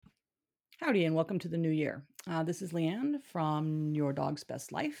Howdy, and welcome to the new year. This is Leanne from Your Dog's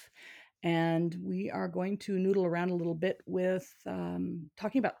Best Life, and we are going to noodle around a little bit with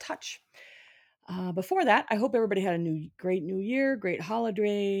talking about touch. Before that, I hope everybody had a great new year, great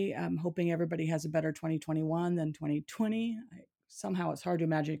holiday. I'm hoping everybody has a better 2021 than 2020. Somehow it's hard to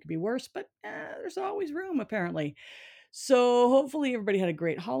imagine it could be worse, but there's always room, apparently. So hopefully everybody had a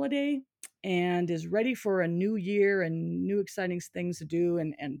great holiday and is ready for a new year and new exciting things to do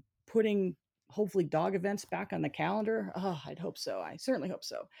and putting hopefully dog events back on the calendar. Oh, I'd hope so. I certainly hope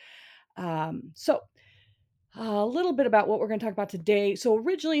so. So a little bit about what we're going to talk about today. So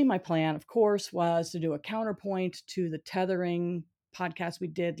originally my plan, of course, was to do a counterpoint to the tethering podcast we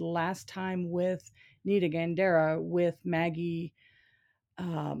did last time with Nita Gandera with Maggie,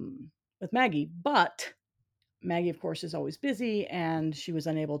 but Maggie, of course, is always busy and she was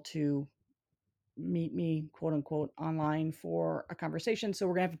unable to meet me, quote unquote, online for a conversation. So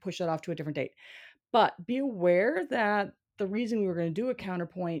we're going to have to push that off to a different date. But be aware that the reason we were going to do a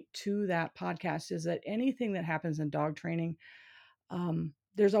counterpoint to that podcast is that anything that happens in dog training,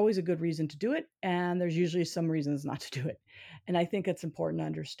 there's always a good reason to do it. And there's usually some reasons not to do it. And I think it's important to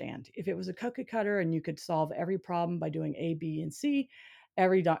understand. If it was a cookie cutter and you could solve every problem by doing A, B, and C,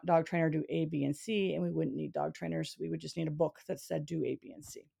 every dog trainer do A, B, and C, and we wouldn't need dog trainers. We would just need a book that said do A, B, and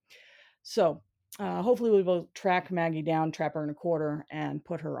C. So hopefully we will track Maggie down, trap her in a quarter, and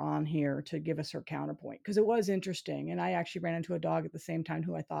put her on here to give us her counterpoint because it was interesting. And I actually ran into a dog at the same time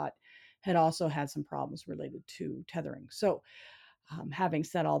who I thought had also had some problems related to tethering. So having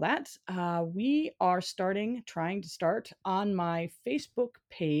said all that, we are trying to start on my Facebook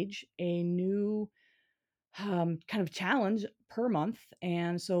page a new kind of challenge per month.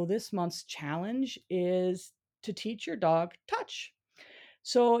 And so this month's challenge is to teach your dog touch.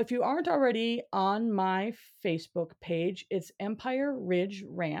 So if you aren't already on my Facebook page, it's Empire Ridge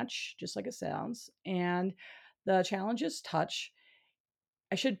Ranch, just like it sounds. And the challenge is touch.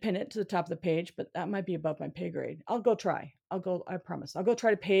 I should pin it to the top of the page, but that might be above my pay grade. I'll go try. I promise. I'll go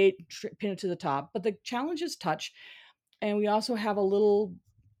try to pin it to the top. But the challenge is touch. And we also have a little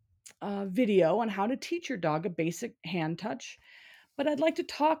video on how to teach your dog a basic hand touch. But I'd like to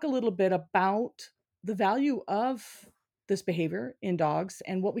talk a little bit about the value of this behavior in dogs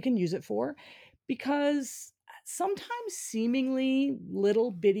and what we can use it for, because sometimes seemingly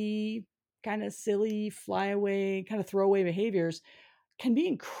little bitty, kind of silly, flyaway, kind of throwaway behaviors can be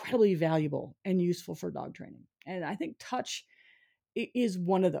incredibly valuable and useful for dog training. And I think touch is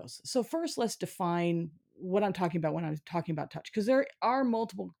one of those. So, first, let's define what I'm talking about when I'm talking about touch, because there are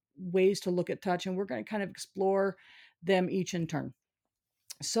multiple ways to look at touch, and we're going to kind of explore them each in turn.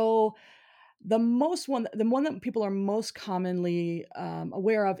 So, the one that people are most commonly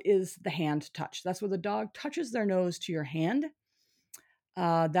aware of is the hand touch. That's where the dog touches their nose to your hand.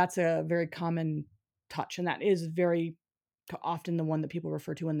 That's a very common touch, and that is very often the one that people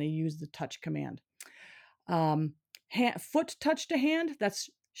refer to when they use the touch command. Foot touch to hand,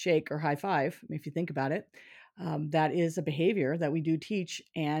 that's shake or high five, if you think about it. That is a behavior that we do teach,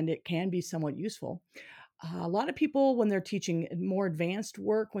 and it can be somewhat useful. A lot of people, when they're teaching more advanced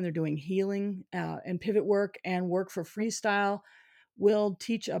work, when they're doing healing and pivot work and work for freestyle, will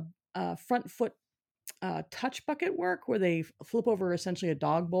teach a front foot touch bucket work where they flip over essentially a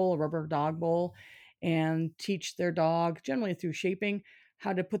dog bowl, a rubber dog bowl, and teach their dog, generally through shaping,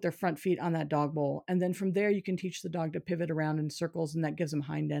 how to put their front feet on that dog bowl. And then from there, you can teach the dog to pivot around in circles, and that gives them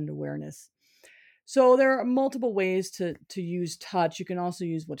hind end awareness. So there are multiple ways to use touch. You can also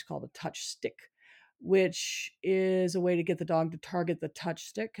use what's called a touch stick, which is a way to get the dog to target the touch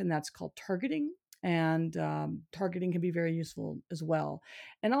stick, and that's called targeting. And targeting can be very useful as well.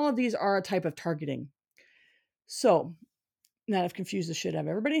 And all of these are a type of targeting. So now I've confused the shit out of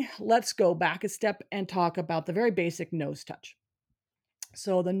everybody. Let's go back a step and talk about the very basic nose touch.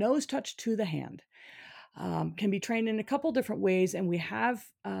 So the nose touch to the hand can be trained in a couple different ways, and we have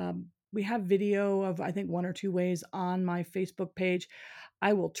video of I think one or two ways on my Facebook page.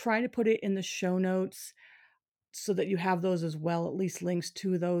 I will try to put it in the show notes so that you have those as well, at least links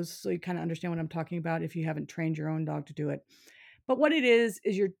to those, so you kind of understand what I'm talking about if you haven't trained your own dog to do it. But what it is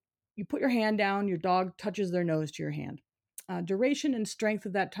you put your hand down, your dog touches their nose to your hand. Duration and strength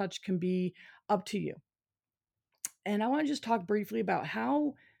of that touch can be up to you. And I want to just talk briefly about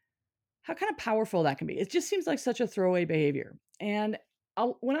how kind of powerful that can be. It just seems like such a throwaway behavior. And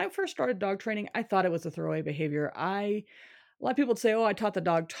when I first started dog training, I thought it was a throwaway behavior. A lot of people would say, "Oh, I taught the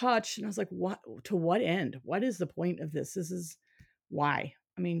dog touch," and I was like, "What? To what end? What is the point of this? This is why."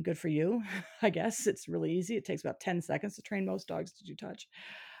 I mean, good for you, I guess. It's really easy. It takes about 10 seconds to train most dogs to do touch.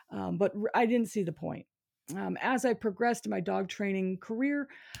 But I didn't see the point. As I progressed in my dog training career,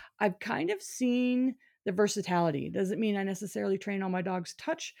 I've kind of seen the versatility. Doesn't mean I necessarily train all my dogs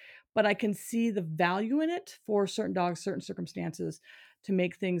touch, but I can see the value in it for certain dogs, certain circumstances, to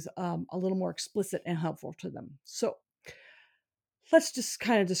make things a little more explicit and helpful to them. So let's just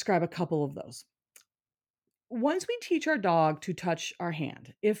kind of describe a couple of those. Once we teach our dog to touch our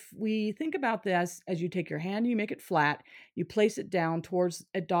hand, if we think about this as you take your hand, you make it flat, you place it down towards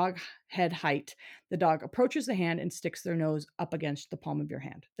a dog head height, the dog approaches the hand and sticks their nose up against the palm of your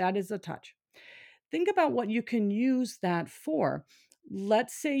hand. That is a touch. Think about what you can use that for.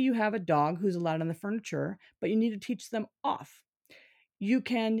 Let's say you have a dog who's allowed on the furniture, but you need to teach them off. You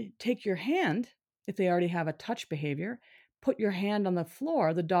can take your hand, if they already have a touch behavior, put your hand on the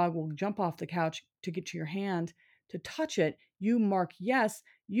floor. The dog will jump off the couch to get to your hand to touch it. You mark yes,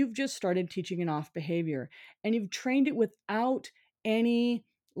 you've just started teaching an off behavior and you've trained it without any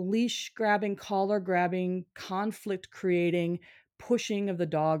leash grabbing, collar grabbing, conflict creating, pushing of the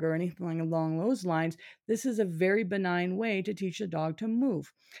dog or anything along those lines. This is a very benign way to teach a dog to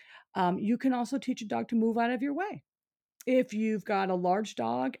move. You can also teach a dog to move out of your way. If you've got a large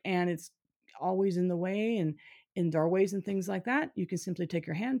dog and it's always in the way and in doorways and things like that, you can simply take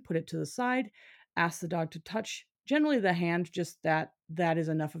your hand, put it to the side, ask the dog to touch. Generally, the hand, just that is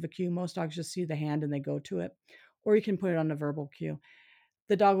enough of a cue. Most dogs just see the hand and they go to it. Or you can put it on a verbal cue.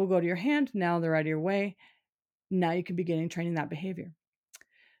 The dog will go to your hand. Now they're out of your way. Now you can begin training that behavior.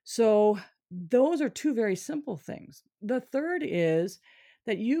 So those are two very simple things. The third is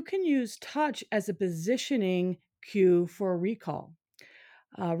that you can use touch as a positioning cue for a recall.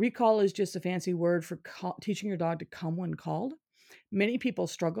 Recall is just a fancy word for teaching your dog to come when called. Many people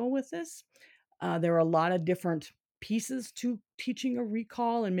struggle with this. There are a lot of different pieces to teaching a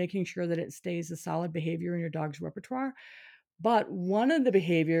recall and making sure that it stays a solid behavior in your dog's repertoire. But one of the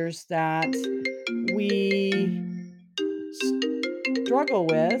behaviors that we struggle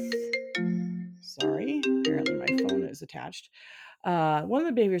with, sorry, apparently my phone is attached. One of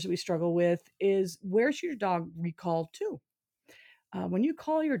the behaviors that we struggle with is where should your dog recall to? When you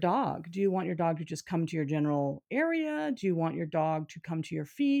call your dog, do you want your dog to just come to your general area? Do you want your dog to come to your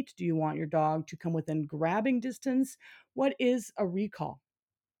feet? Do you want your dog to come within grabbing distance? What is a recall?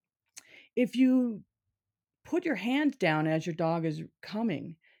 If you put your hand down as your dog is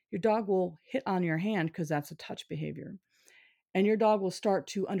coming, your dog will hit on your hand because that's a touch behavior. And your dog will start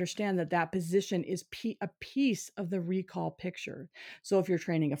to understand that that position is a piece of the recall picture. So if you're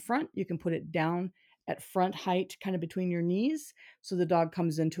training a front, you can put it down at front height, kind of between your knees. So the dog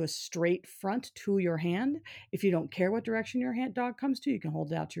comes into a straight front to your hand. If you don't care what direction your dog comes to, you can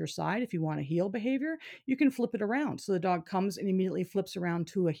hold it out to your side. If you want a heel behavior, you can flip it around. So the dog comes and immediately flips around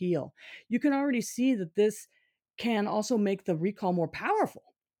to a heel. You can already see that this can also make the recall more powerful.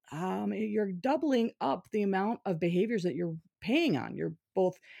 You're doubling up the amount of behaviors that you're paying on. You're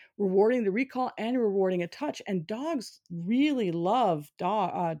both rewarding the recall and rewarding a touch, and dogs really love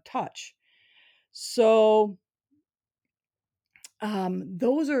touch. So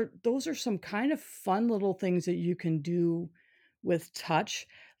those are some kind of fun little things that you can do with touch.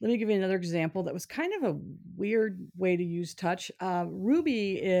 Let me give you another example that was kind of a weird way to use touch.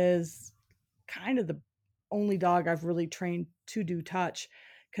 Ruby is kind of the only dog I've really trained to do touch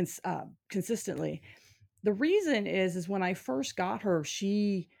consistently. The reason is when I first got her,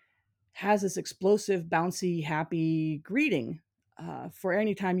 she has this explosive, bouncy, happy greeting for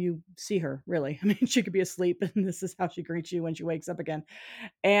any time you see her, really. I mean, she could be asleep, and this is how she greets you when she wakes up again.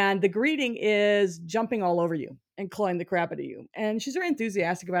 And the greeting is jumping all over you and clawing the crap out of you. And she's very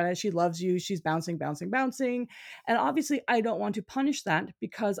enthusiastic about it. She loves you. She's bouncing, bouncing, bouncing. And obviously, I don't want to punish that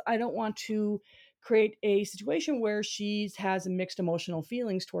because I don't want to create a situation where she has mixed emotional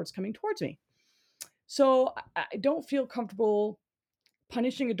feelings towards coming towards me. So I don't feel comfortable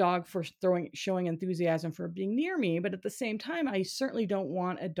punishing a dog for showing enthusiasm for being near me, but at the same time, I certainly don't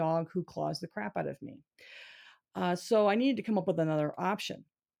want a dog who claws the crap out of me. So I needed to come up with another option.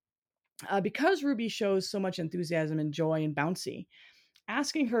 Because Ruby shows so much enthusiasm and joy and bouncy,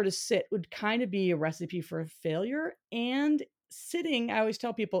 asking her to sit would kind of be a recipe for failure. And sitting, I always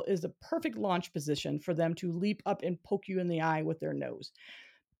tell people, is the perfect launch position for them to leap up and poke you in the eye with their nose.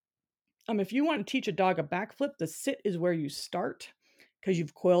 If you want to teach a dog a backflip, the sit is where you start because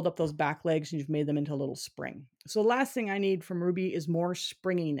you've coiled up those back legs and you've made them into a little spring. So the last thing I need from Ruby is more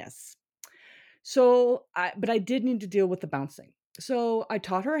springiness. But I did need to deal with the bouncing. So I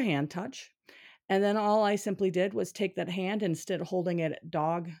taught her a hand touch. And then all I simply did was take that hand, and instead of holding it at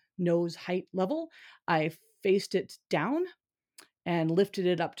dog nose height level, I faced it down and lifted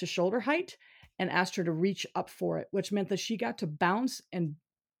it up to shoulder height and asked her to reach up for it, which meant that she got to bounce and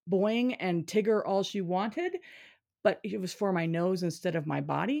Boing and Tigger all she wanted, but it was for my nose instead of my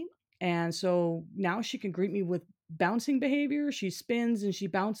body. And so now she can greet me with bouncing behavior. She spins and she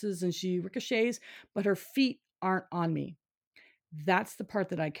bounces and she ricochets, but her feet aren't on me. That's the part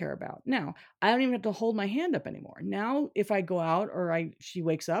that I care about. Now, I don't even have to hold my hand up anymore. Now, if I go out or she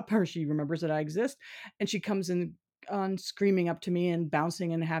wakes up or she remembers that I exist and she comes in on screaming up to me and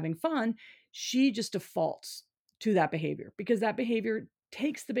bouncing and having fun, she just defaults to that behavior because that behavior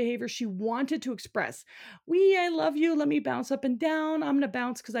takes the behavior she wanted to express. I love you. Let me bounce up and down. I'm going to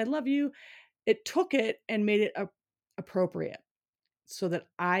bounce because I love you. It took it and made it appropriate so that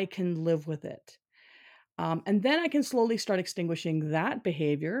I can live with it. And then I can slowly start extinguishing that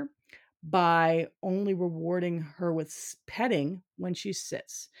behavior by only rewarding her with petting when she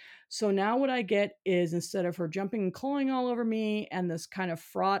sits. So now what I get is instead of her jumping and clawing all over me and this kind of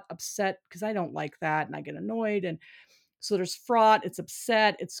fraught, upset, because I don't like that and I get annoyed. And so there's fraught, it's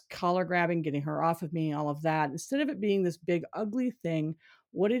upset, it's collar grabbing, getting her off of me, all of that. Instead of it being this big, ugly thing,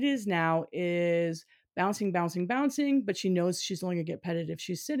 what it is now is bouncing, bouncing, bouncing, but she knows she's only gonna get petted if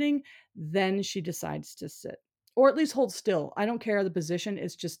she's sitting. Then she decides to sit or at least hold still. I don't care the position,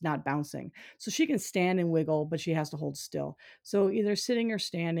 it's just not bouncing. So she can stand and wiggle, but she has to hold still. So either sitting or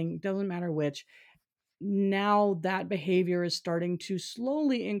standing, doesn't matter which. Now that behavior is starting to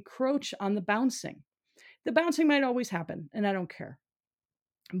slowly encroach on the bouncing. The bouncing might always happen, and I don't care.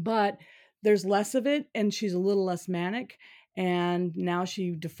 But there's less of it, and she's a little less manic. And now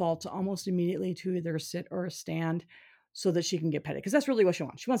she defaults almost immediately to either a sit or a stand so that she can get petted. Because that's really what she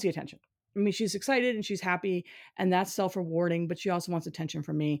wants. She wants the attention. I mean, she's excited and she's happy, and that's self rewarding, but she also wants attention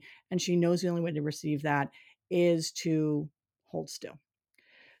from me. And she knows the only way to receive that is to hold still.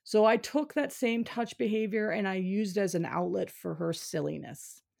 So I took that same touch behavior and I used as an outlet for her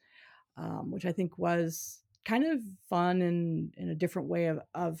silliness, which I think was kind of fun and in a different way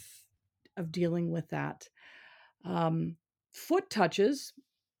of dealing with that. Um, Foot touches,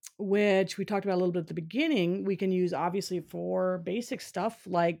 which we talked about a little bit at the beginning, we can use obviously for basic stuff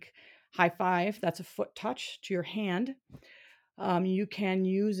like high five. That's a foot touch to your hand. You can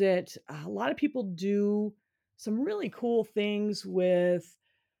use it. A lot of people do some really cool things with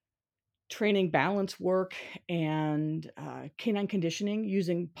training balance work and canine conditioning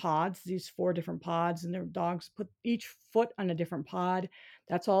using pods, these 4 different pods, and their dogs put each foot on a different pod.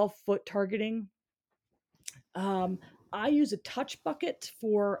 That's all foot targeting. Um, I use a touch bucket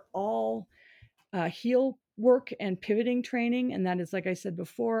for all heel work and pivoting training. And that is, like I said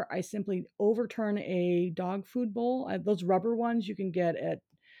before, I simply overturn a dog food bowl. Those rubber ones you can get at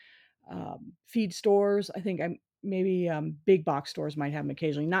feed stores. I think I'm maybe big box stores might have them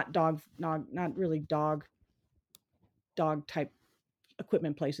occasionally. Not really dog type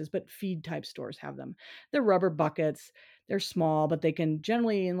equipment places, but feed type stores have them. They're rubber buckets. They're small, but they can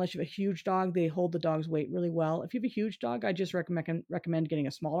generally, unless you have a huge dog, they hold the dog's weight really well. If you have a huge dog, I just recommend getting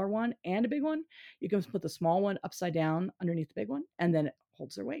a smaller one and a big one. You can put the small one upside down underneath the big one, and then it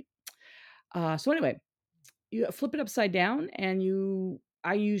holds their weight. So anyway, you flip it upside down, and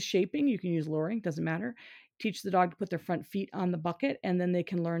I use shaping. You can use luring, doesn't matter. Teach the dog to put their front feet on the bucket, and then they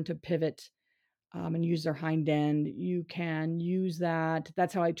can learn to pivot and use their hind end. You can use that.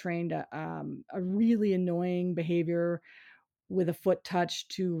 That's how I trained a really annoying behavior with a foot touch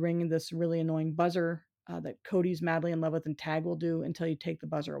to ring this really annoying buzzer that Cody's madly in love with, and Tag will do until you take the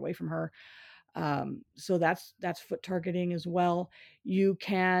buzzer away from her. So that's foot targeting as well. You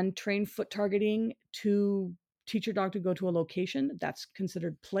can train foot targeting to teach your dog to go to a location that's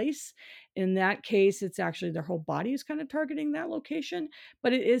considered place. In that case, it's actually their whole body is kind of targeting that location,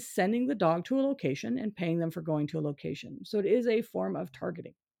 but it is sending the dog to a location and paying them for going to a location. So it is a form of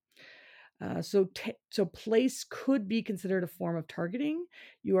targeting. So place could be considered a form of targeting.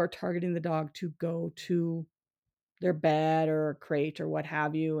 You are targeting the dog to go to their bed or crate or what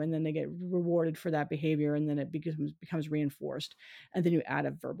have you, and then they get rewarded for that behavior, and then it becomes reinforced, and then you add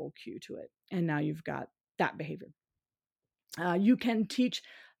a verbal cue to it, and now you've got that behavior. You can teach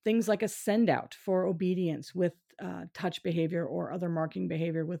things like a send out for obedience with touch behavior or other marking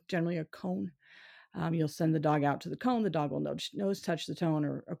behavior with generally a cone. You'll send the dog out to the cone. The dog will nose touch the cone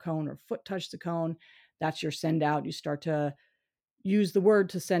or a cone, or foot touch the cone. That's your send out. You start to use the word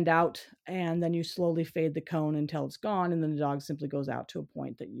to send out, and then you slowly fade the cone until it's gone, and then the dog simply goes out to a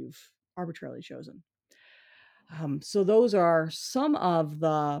point that you've arbitrarily chosen. So those are some of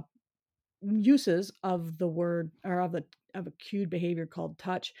the uses of the word, or of a cued behavior called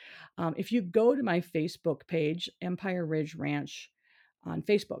touch. If you go to my Facebook page, Empire Ridge Ranch on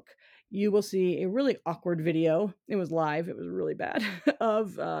Facebook, you will see a really awkward video. It was live. It was really bad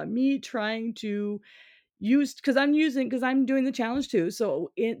of me trying to used because I'm doing the challenge too.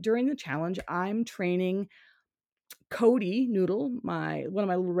 So during the challenge, I'm training Cody Noodle, my one of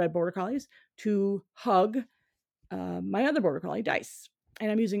my little red border collies, to hug my other border collie Dice,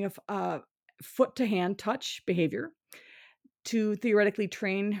 and I'm using a foot to hand touch behavior to theoretically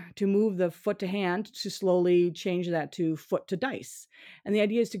train to move the foot to hand to slowly change that to foot to Dice. And the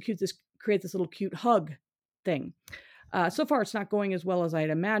idea is to create this little cute hug thing. So far, it's not going as well as I had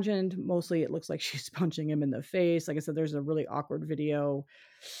imagined. Mostly, it looks like she's punching him in the face. Like I said, there's a really awkward video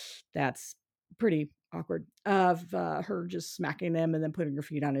that's pretty awkward of her just smacking him and then putting her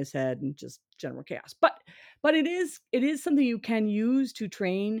feet on his head and just general chaos. But it is something you can use to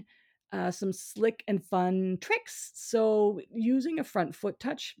train some slick and fun tricks. So using a front foot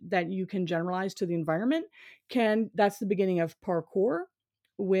touch that you can generalize to the environment that's the beginning of parkour,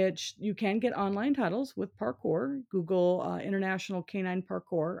 which you can get online titles with parkour. Google International Canine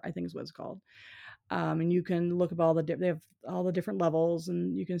Parkour, I think is what it's called. And you can look up they have all the different levels,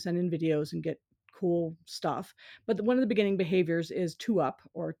 and you can send in videos and get cool stuff. But one of the beginning behaviors is two up,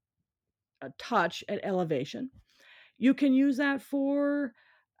 or a touch at elevation. You can use that for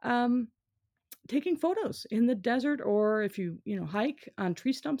um, taking photos in the desert, or if you hike on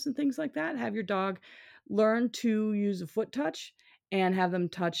tree stumps and things like that. Have your dog learn to use a foot touch and have them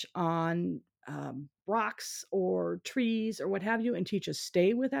touch on rocks or trees or what have you, and teach a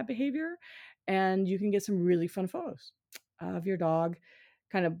stay with that behavior. And you can get some really fun photos of your dog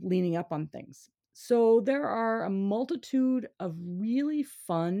kind of leaning up on things. So there are a multitude of really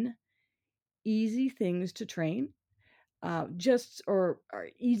fun, easy things to train, just or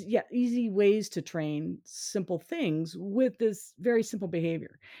easy, yeah, easy ways to train simple things with this very simple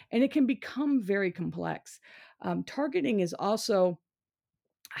behavior, and it can become very complex. Targeting is also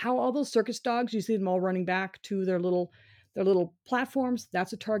how all those circus dogs, you see them all running back to their little platforms.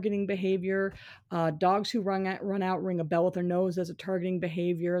 That's a targeting behavior. Dogs who run out, ring a bell with their nose. That's a targeting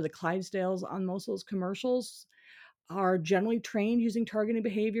behavior. The Clydesdales on most of those commercials are generally trained using targeting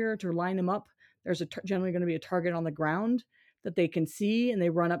behavior to line them up. There's generally going to be a target on the ground that they can see, and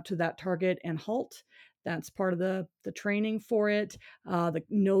they run up to that target and halt. That's part of the training for it. The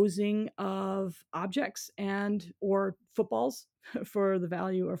nosing of objects and or footballs for the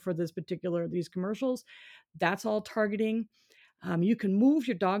value or for these commercials. That's all targeting. You can move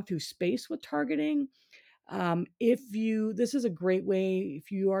your dog through space with targeting. This is a great way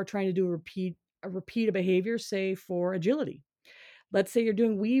if you are trying to do a repeat a behavior, say for agility. Let's say you're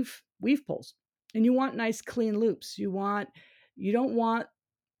doing weave pulls and you want nice clean loops. You don't want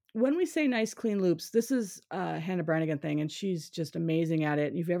when we say nice clean loops, this is a Hannah Brannigan thing, and she's just amazing at it.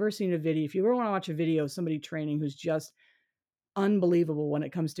 And if you've ever seen a video, if you ever want to watch a video of somebody training who's just unbelievable when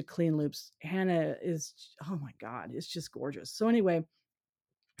it comes to clean loops, Hannah is, oh my God, it's just gorgeous. So anyway,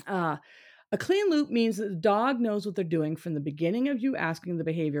 uh, a clean loop means that the dog knows what they're doing from the beginning of you asking the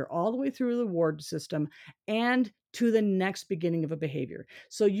behavior all the way through the reward system and to the next beginning of a behavior.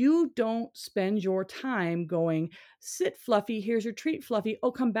 So you don't spend your time going, sit, Fluffy, here's your treat, Fluffy.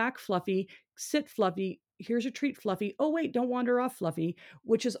 Oh, come back, Fluffy. Sit, Fluffy. Here's your treat, Fluffy. Oh, wait, don't wander off, Fluffy,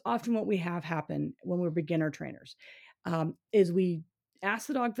 which is often what we have happen when we're beginner trainers. Is we ask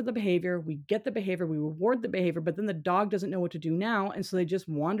the dog for the behavior, we get the behavior, we reward the behavior, but then the dog doesn't know what to do now, and so they just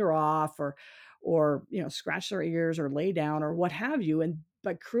wander off or scratch their ears or lay down or what have you. And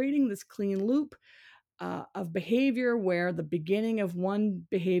by creating this clean loop of behavior where the beginning of one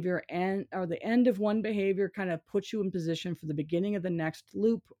behavior and or the end of one behavior kind of puts you in position for the beginning of the next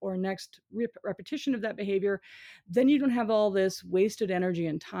loop or next repetition of that behavior, then you don't have all this wasted energy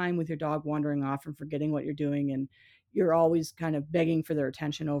and time with your dog wandering off and forgetting what you're doing, and you're always kind of begging for their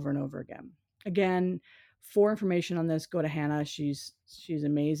attention over and over again. Again, for information on this, go to Hannah. She's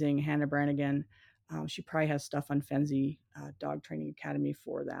amazing, Hannah Brannigan. She probably has stuff on Fenzi Dog Training Academy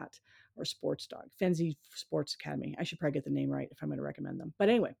for that, or Sports Dog. Fenzi Sports Academy. I should probably get the name right if I'm going to recommend them. But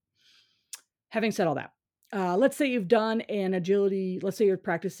anyway, having said all that, let's say you've done an agility, let's say you're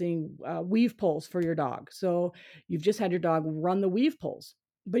practicing weave pulls for your dog. So you've just had your dog run the weave pulls,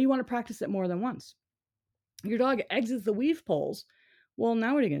 but you want to practice it more than once. Your dog exits the weave pulls. Well,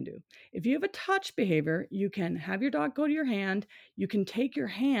 now what are you going to do? If you have a touch behavior, you can have your dog go to your hand. You can take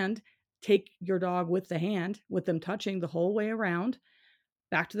your dog with the hand, with them touching the whole way around,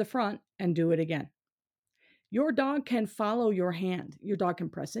 back to the front, and do it again. Your dog can follow your hand. Your dog can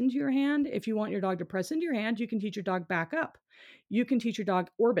press into your hand. If you want your dog to press into your hand, you can teach your dog back up. You can teach your dog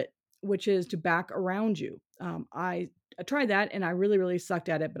orbit, which is to back around you. I tried that and I really, really sucked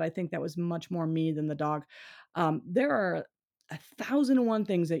at it, but I think that was much more me than the dog. There are 1,001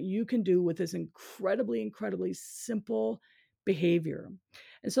 things that you can do with this incredibly, incredibly simple behavior.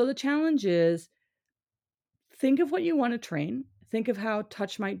 And so the challenge is think of what you want to train. Think of how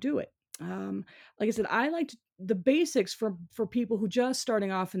touch might do it. Like I said, I like the basics for people who just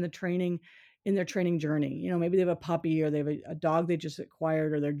starting off in their training journey. Maybe they have a puppy, or they have a dog they just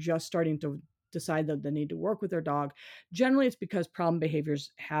acquired, or they're just starting to decide that they need to work with their dog. Generally, it's because problem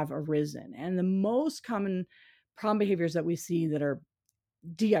behaviors have arisen, and the most common problem behaviors that we see that are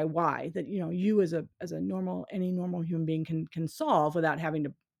DIY, that you as a normal any normal human being can solve without having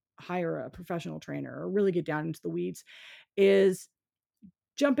to hire a professional trainer or really get down into the weeds, is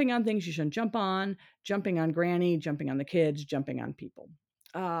jumping on things you shouldn't jump on, jumping on granny, jumping on the kids, jumping on people.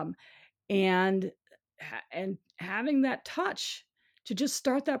 Um, and and having that touch to just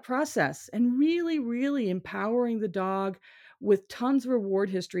start that process, and really really empowering the dog with tons of reward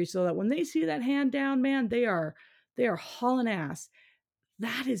history, so that when they see that hand down, man, they are hauling ass.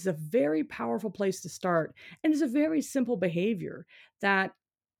 That is a very powerful place to start, and it's a very simple behavior that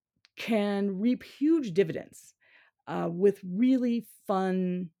can reap huge dividends with really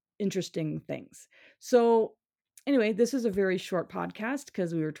fun, interesting things. So, anyway, this is a very short podcast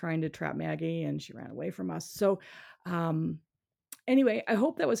because we were trying to trap Maggie and she ran away from us. So, um, anyway, I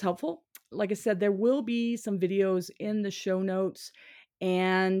hope that was helpful. Like I said, there will be some videos in the show notes,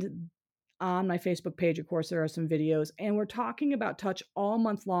 and on my Facebook page, of course, there are some videos, and we're talking about touch all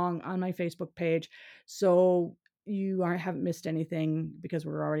month long on my Facebook page. So haven't missed anything because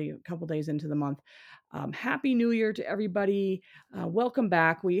we're already a couple days into the month. Happy New Year to everybody. Welcome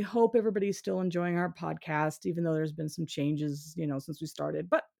back. We hope everybody's still enjoying our podcast, even though there's been some changes, since we started.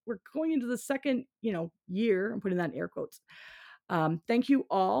 But we're going into the second, year. I'm putting that in air quotes. Thank you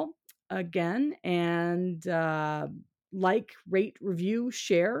all again, and like, rate, review,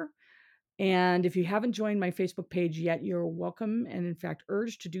 share. And if you haven't joined my Facebook page yet, you're welcome and in fact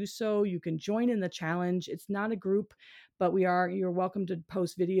urged to do so. You can join in the challenge. It's not a group, but you're welcome to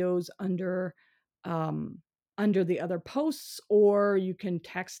post videos um, under the other posts, or you can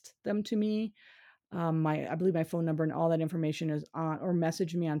text them to me. I believe my phone number and all that information is on, or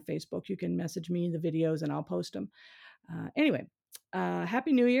message me on Facebook. You can message me the videos and I'll post them. Anyway,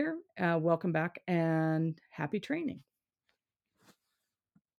 Happy New Year. Welcome back, and happy training.